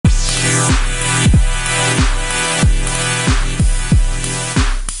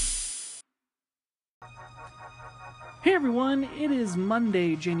Hey everyone, it is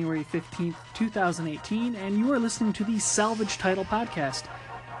Monday, January 15th, 2018, and you are listening to the Salvage Title Podcast.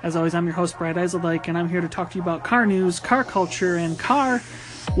 As always, I'm your host, Brad Eiseldike, and I'm here to talk to you about car news, car culture, and car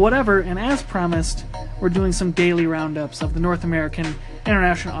whatever, and as promised, we're doing some daily roundups of the North American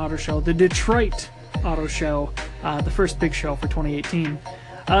International Auto Show, the Detroit Auto Show, the first big show for 2018.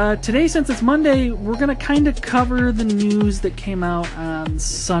 Today, since it's Monday, we're going to kind of cover the news that came out on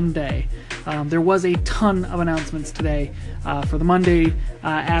Sunday. There was a ton of announcements today for the Monday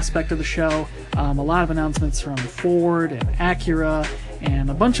aspect of the show. A lot of announcements from Ford and Acura and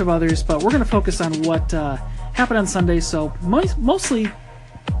a bunch of others, but we're going to focus on what happened on Sunday. So mostly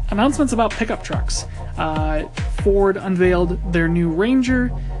announcements about pickup trucks. Ford unveiled their new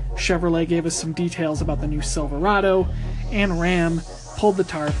Ranger. Chevrolet gave us some details about the new Silverado, and Ram pulled the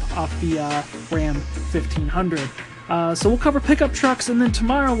tarp off the Ram 1500. So we'll cover pickup trucks, and then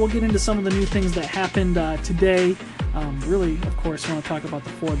tomorrow we'll get into some of the new things that happened today. Really, of course, want to talk about the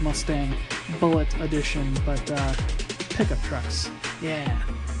Ford Mustang Bullet Edition, but pickup trucks, yeah,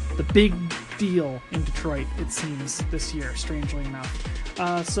 the big deal in Detroit, it seems, this year, strangely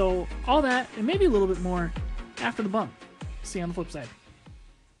enough. So all that, and maybe a little bit more after the bump. See you on the flip side.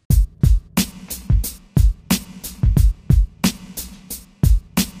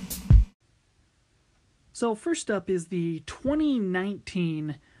 So first up is the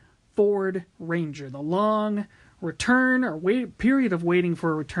 2019 Ford Ranger. The long return or period of waiting for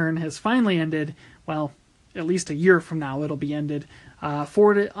a return has finally ended. Well, at least a year from now it'll be ended.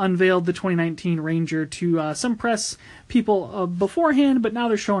 Ford unveiled the 2019 Ranger to some press people beforehand, but now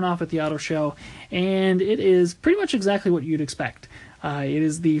they're showing off at the auto show, and it is pretty much exactly what you'd expect. It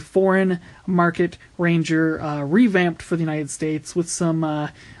is the foreign market Ranger revamped for the United States with some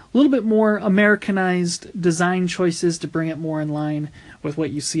a little bit more Americanized design choices to bring it more in line with what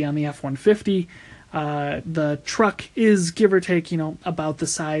you see on the F-150. The truck is, give or take, about the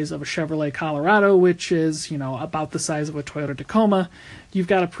size of a Chevrolet Colorado, which is, about the size of a Toyota Tacoma. You've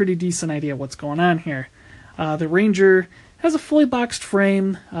got a pretty decent idea what's going on here. The Ranger has a fully boxed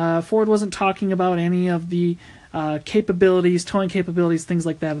frame. Ford wasn't talking about any of the capabilities, towing capabilities, things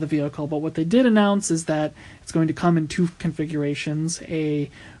like that of the vehicle, but what they did announce is that it's going to come in two configurations, a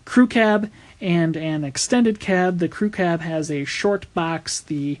crew cab and an extended cab. The crew cab has a short box,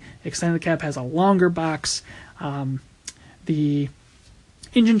 the extended cab has a longer box. The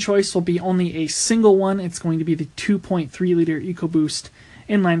engine choice will be only a single one. It's going to be the 2.3 liter EcoBoost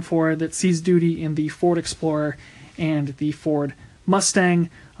inline four that sees duty in the Ford Explorer and the Ford Mustang.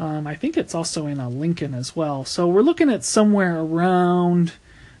 I think it's also in a Lincoln as well. So we're looking at somewhere around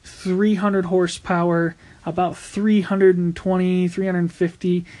 300 horsepower, about 320,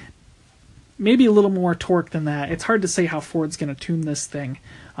 350, maybe a little more torque than that. It's hard to say how Ford's going to tune this thing.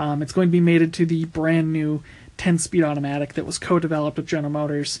 It's going to be mated to the brand new 10-speed automatic that was co-developed with General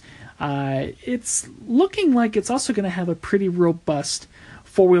Motors. It's looking like it's also going to have a pretty robust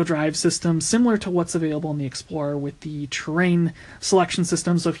four-wheel drive system, similar to what's available in the Explorer with the terrain selection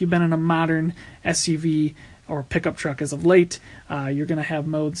system. So if you've been in a modern SUV or pickup truck as of late, you're going to have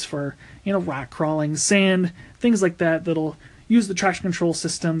modes for, rock crawling, sand, things like that that'll use the traction control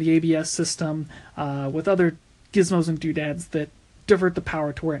system, the ABS system, with other gizmos and doodads that divert the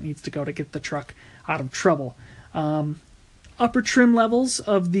power to where it needs to go to get the truck out of trouble. Upper trim levels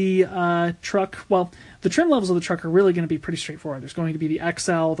of the truck, well, the trim levels of the truck are really going to be pretty straightforward. There's going to be the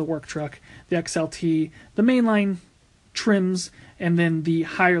XL, the work truck, the XLT, the mainline trims, and then the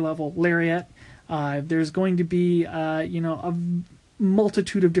higher level Lariat. There's going to be, a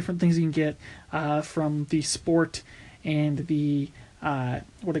multitude of different things you can get from the Sport and the, the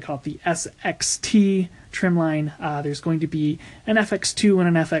SXT trim line. There's going to be an FX2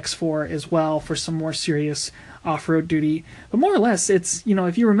 and an FX4 as well for some more serious off-road duty. But more or less, it's,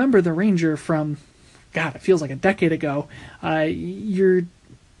 if you remember the Ranger from, God, it feels like a decade ago, you're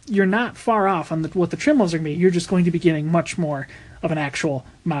not far off on what the trim levels are going to be. You're just going to be getting much more of an actual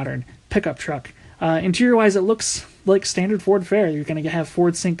modern pickup truck. Interior-wise, it looks like standard Ford fare. You're going to have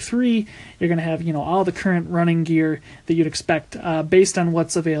Ford Sync 3. You're going to have, all the current running gear that you'd expect based on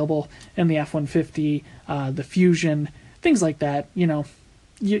what's available in the F-150, the Fusion, things like that.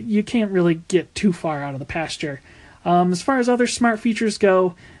 You can't really get too far out of the pasture. As far as other smart features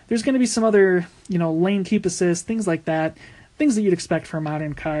go, there's going to be some other, lane keep assist, things like that, things that you'd expect for a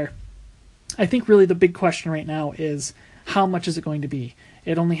modern car. I think really the big question right now is how much is it going to be?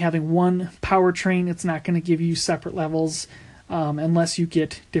 It only having one powertrain, it's not going to give you separate levels unless you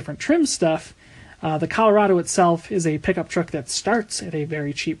get different trim stuff. The Colorado itself is a pickup truck that starts at a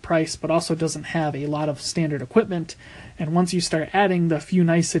very cheap price, but also doesn't have a lot of standard equipment. And once you start adding the few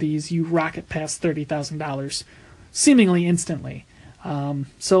niceties, you rocket past $30,000. seemingly instantly.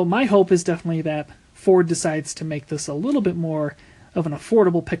 So my hope is definitely that Ford decides to make this a little bit more of an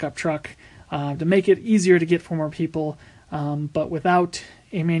affordable pickup truck, to make it easier to get for more people, but without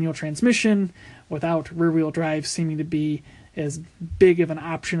a manual transmission, without rear-wheel drive seeming to be as big of an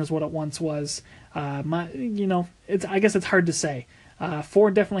option as what it once was. I guess it's hard to say.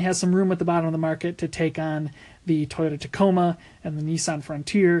 Ford definitely has some room at the bottom of the market to take on the Toyota Tacoma and the Nissan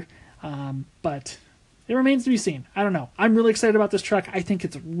Frontier, but it remains to be seen. I don't know. I'm really excited about this truck. I think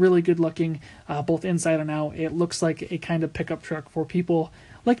it's really good looking, both inside and out. It looks like a kind of pickup truck for people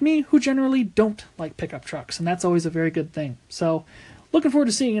like me who generally don't like pickup trucks, and that's always a very good thing. So looking forward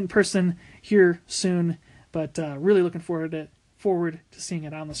to seeing it in person here soon, but really looking forward to seeing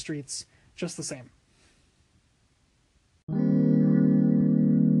it on the streets just the same.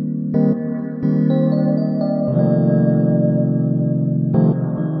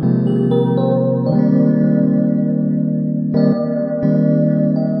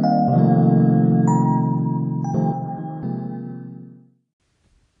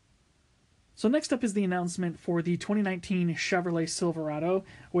 So next up is the announcement for the 2019 Chevrolet Silverado,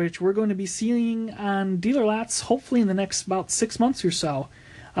 which we're going to be seeing on dealer lots hopefully in the next about 6 months or so.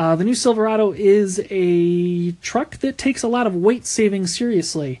 The new Silverado is a truck that takes a lot of weight saving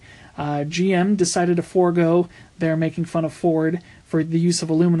seriously. GM decided to forego their making fun of Ford for the use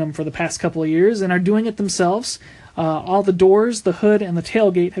of aluminum for the past couple of years and are doing it themselves. All the doors, the hood, and the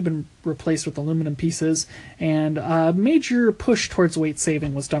tailgate have been replaced with aluminum pieces, and a major push towards weight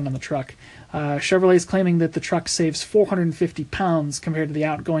saving was done on the truck. Chevrolet is claiming that the truck saves 450 pounds compared to the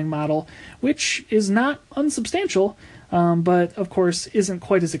outgoing model, which is not unsubstantial, but of course isn't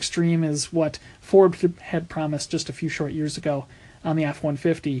quite as extreme as what Ford had promised just a few short years ago on the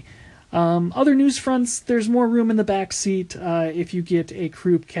F-150. Other news fronts, there's more room in the back seat if you get a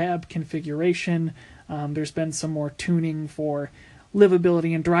crew cab configuration. There's been some more tuning for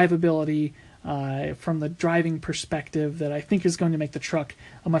livability and drivability from the driving perspective that I think is going to make the truck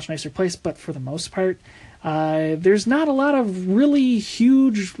a much nicer place, but for the most part, there's not a lot of really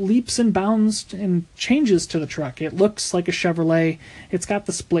huge leaps and bounds and changes to the truck. It looks like a Chevrolet. It's got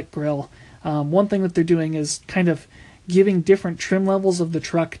the split grille. One thing that they're doing is kind of giving different trim levels of the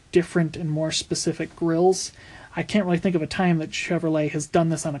truck different and more specific grills. I can't really think of a time that Chevrolet has done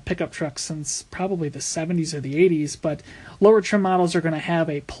this on a pickup truck since probably the 70s or the 80s, but lower trim models are going to have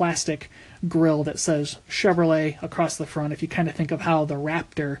a plastic grille that says Chevrolet across the front, if you kind of think of how the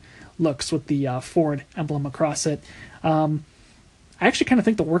Raptor looks with the Ford emblem across it. I actually kind of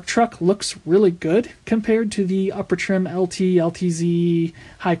think the work truck looks really good compared to the upper trim LT, LTZ,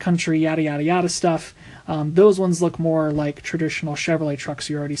 high country, yada, yada, yada stuff. Those ones look more like traditional Chevrolet trucks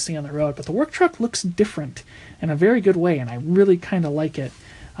you already see on the road, but the work truck looks different in a very good way, and I really kind of like it.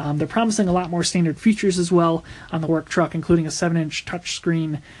 They're promising a lot more standard features as well on the work truck, including a 7-inch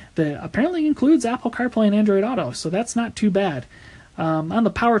touchscreen that apparently includes Apple CarPlay and Android Auto, so that's not too bad. On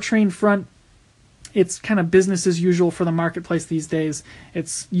the powertrain front, it's kind of business as usual for the marketplace these days.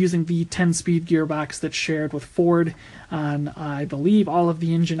 It's using the 10-speed gearbox that's shared with Ford on, I believe, all of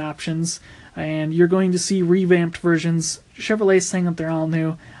the engine options. And you're going to see revamped versions. Chevrolet's saying that they're all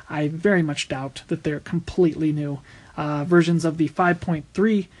new. I very much doubt that they're completely new. Versions of the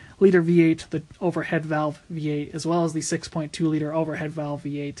 5.3-liter V8, the overhead valve V8, as well as the 6.2-liter overhead valve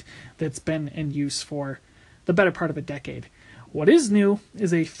V8 that's been in use for the better part of a decade. What is new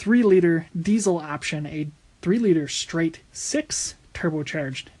is a 3-liter diesel option, a 3-liter straight 6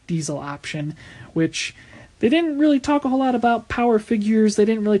 turbocharged diesel option, which they didn't really talk a whole lot about power figures. They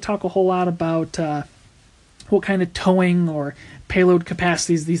didn't really talk a whole lot about what kind of towing or payload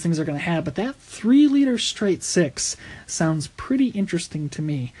capacities these things are going to have, but that 3-liter straight 6 sounds pretty interesting to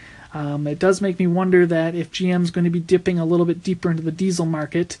me. It does make me wonder that if GM's going to be dipping a little bit deeper into the diesel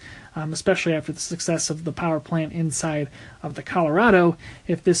market, especially after the success of the power plant inside of the Colorado,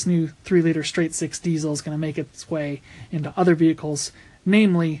 if this new 3-liter straight 6 diesel is going to make its way into other vehicles,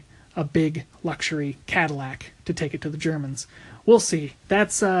 namely a big luxury Cadillac to take it to the Germans. We'll see.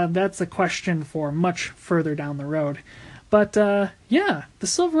 That's a question for much further down the road. But yeah, the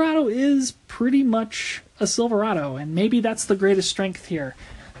Silverado is pretty much a Silverado, and maybe that's the greatest strength here.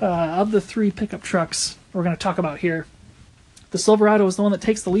 Of the 3 pickup trucks we're going to talk about here, the Silverado is the one that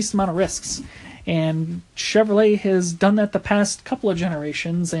takes the least amount of risks. And Chevrolet has done that the past couple of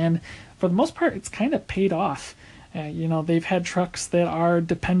generations, and for the most part, it's kind of paid off. They've had trucks that are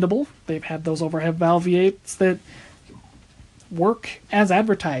dependable. They've had those overhead valve V8s that work as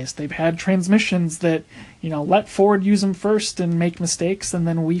advertised. They've had transmissions that, let Ford use them first and make mistakes, and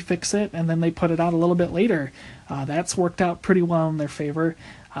then we fix it, and then they put it out a little bit later. That's worked out pretty well in their favor.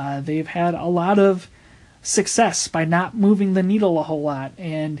 They've had a lot of success by not moving the needle a whole lot.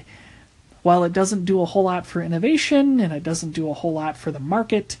 And while it doesn't do a whole lot for innovation and it doesn't do a whole lot for the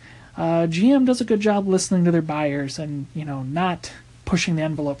market, GM does a good job listening to their buyers and, not pushing the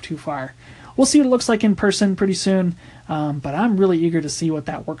envelope too far. We'll see what it looks like in person pretty soon, but I'm really eager to see what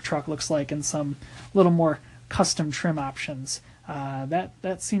that work truck looks like and some little more custom trim options.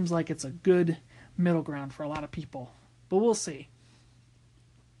 That seems like it's a good middle ground for a lot of people, but we'll see.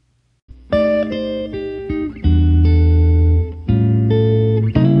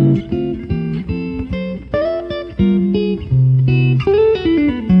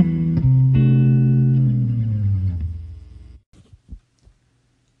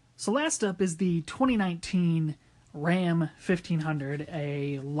 So last up is the 2019 Ram 1500,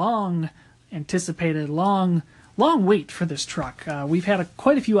 a long anticipated, long wait for this truck. We've had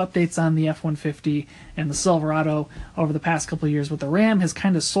quite a few updates on the F-150 and the Silverado over the past couple of years, but the Ram has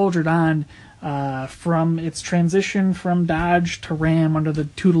kind of soldiered on from its transition from Dodge to Ram under the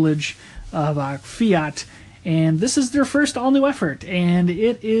tutelage of Fiat, and this is their first all-new effort, and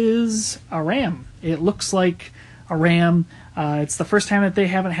it is a Ram. It looks like a Ram. It's the first time that they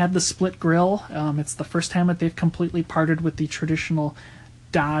haven't had the split grille. It's the first time that they've completely parted with the traditional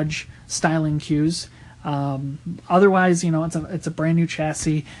Dodge styling cues. Otherwise, it's a brand new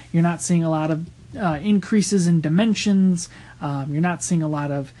chassis. You're not seeing a lot of increases in dimensions. You're not seeing a lot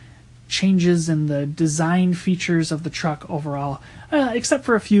of changes in the design features of the truck overall, except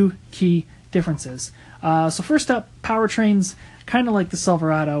for a few key differences. So first up, powertrains, kind of like the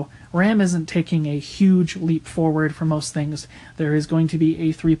Silverado. Ram isn't taking a huge leap forward for most things. There is going to be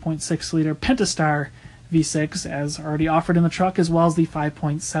a 3.6 liter Pentastar V6 as already offered in the truck, as well as the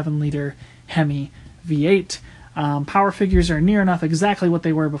 5.7 liter Hemi V8. Power figures are near enough exactly what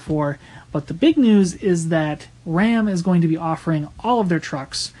they were before, but the big news is that Ram is going to be offering all of their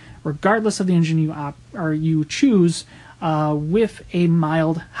trucks, regardless of the engine you choose, with a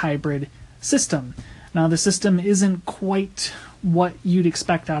mild hybrid system. Now, the system isn't quite what you'd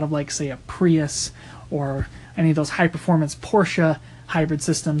expect out of, like, say, a Prius or any of those high-performance Porsche hybrid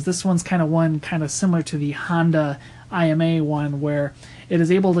systems. This one's kind of similar to the Honda IMA one, where it is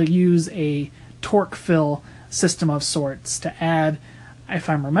able to use a torque fill system of sorts to add, if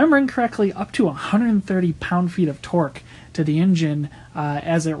I'm remembering correctly, up to 130 pound-feet of torque to the engine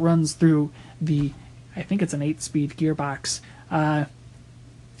as it runs through I think it's an 8-speed gearbox.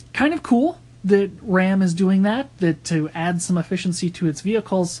 Kind of cool that Ram is doing that to add some efficiency to its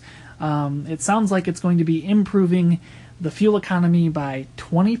vehicles. It sounds like it's going to be improving the fuel economy by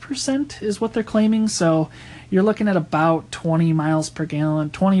 20% is what they're claiming. So you're looking at about 20 miles per gallon,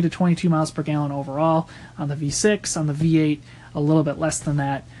 20 to 22 miles per gallon overall on the V6. On the V8, a little bit less than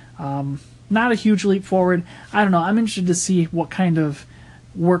that. Not a huge leap forward. I don't know. I'm interested to see what kind of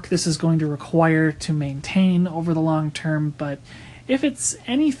work this is going to require to maintain over the long term, but if it's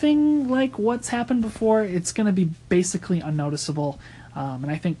anything like what's happened before, it's going to be basically unnoticeable,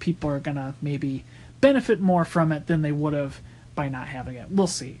 and I think people are going to maybe benefit more from it than they would have by not having it. We'll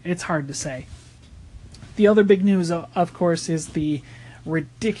see. It's hard to say. The other big news, of course, is the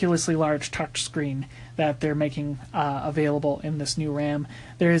ridiculously large touchscreen that they're making available in this new Ram.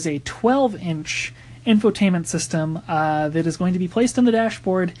 There is a 12-inch infotainment system that is going to be placed on the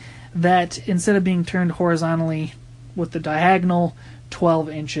dashboard that, instead of being turned horizontally with the diagonal 12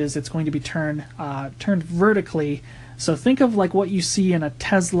 inches, it's going to be turned vertically. So think of like what you see in a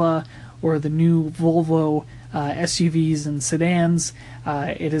Tesla or the new Volvo SUVs and sedans.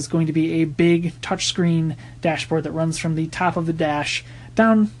 It is going to be a big touchscreen dashboard that runs from the top of the dash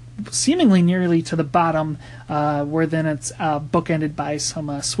down seemingly nearly to the bottom, where then it's bookended by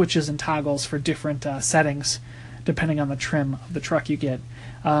some switches and toggles for different settings depending on the trim of the truck you get.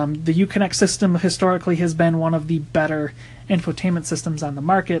 The Uconnect system historically has been one of the better infotainment systems on the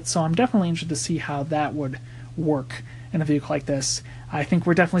market, so I'm definitely interested to see how that would work in a vehicle like this. I think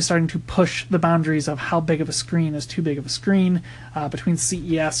we're definitely starting to push the boundaries of how big of a screen is too big of a screen, between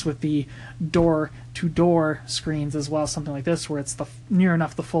CES with the door-to-door screens, as well as something like this where it's near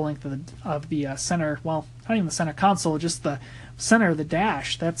enough the full length of the center, well, not even the center console, just the center of the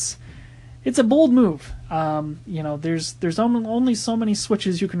dash. It's a bold move. There's only so many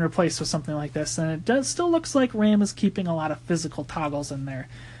switches you can replace with something like this, and it still looks like Ram is keeping a lot of physical toggles in there,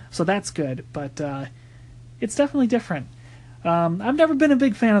 so that's good. But it's definitely different. I've never been a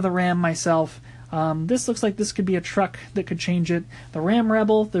big fan of the Ram myself. This looks like this could be a truck that could change it. The Ram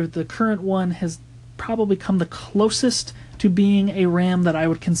Rebel, the current one, has probably come the closest to being a Ram that I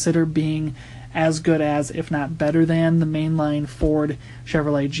would consider being as good as, if not better than, the mainline Ford,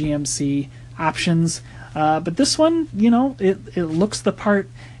 Chevrolet, GMC, options. But this one, it looks the part.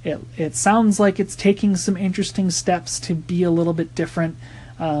 It sounds like it's taking some interesting steps to be a little bit different.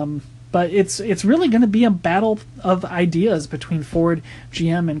 But it's really going to be a battle of ideas between Ford,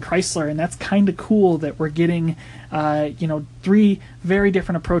 GM, and Chrysler, and that's kind of cool that we're getting, 3 very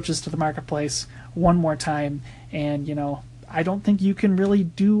different approaches to the marketplace one more time. And I don't think you can really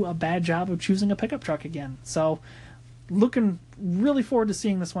do a bad job of choosing a pickup truck again. So, looking really forward to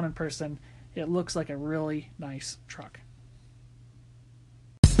seeing this one in person. It looks like a really nice truck.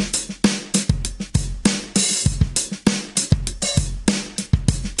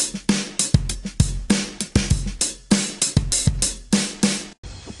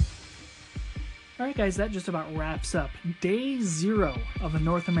 Alright guys, that just about wraps up day 0 of the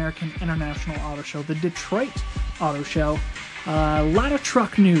North American International Auto Show, the Detroit Auto Show. A lot of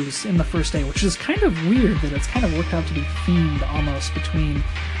truck news in the first day, which is kind of weird that it's kind of worked out to be themed almost between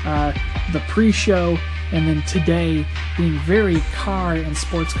the pre-show and then today being very car and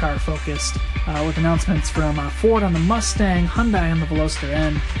sports car focused, with announcements from Ford on the Mustang, Hyundai on the Veloster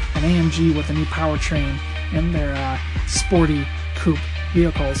N, and AMG with a new powertrain in their sporty coupe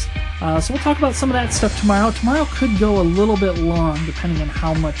vehicles. So we'll talk about some of that stuff tomorrow. Tomorrow could go a little bit long depending on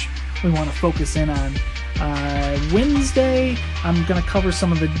how much we want to focus in on. Wednesday, I'm going to cover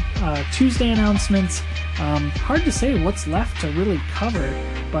some of the Tuesday announcements. Hard to say what's left to really cover,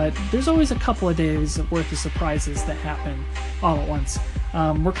 but there's always a couple of days worth of surprises that happen all at once.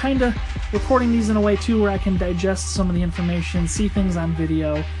 We're kind of recording these in a way too where I can digest some of the information, see things on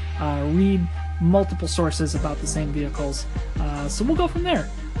video, read multiple sources about the same vehicles. So we'll go from there.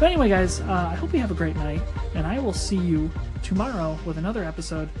 But anyway, guys, I hope you have a great night, and I will see you tomorrow with another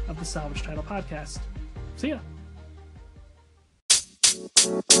episode of the Salvage Title Podcast. See ya.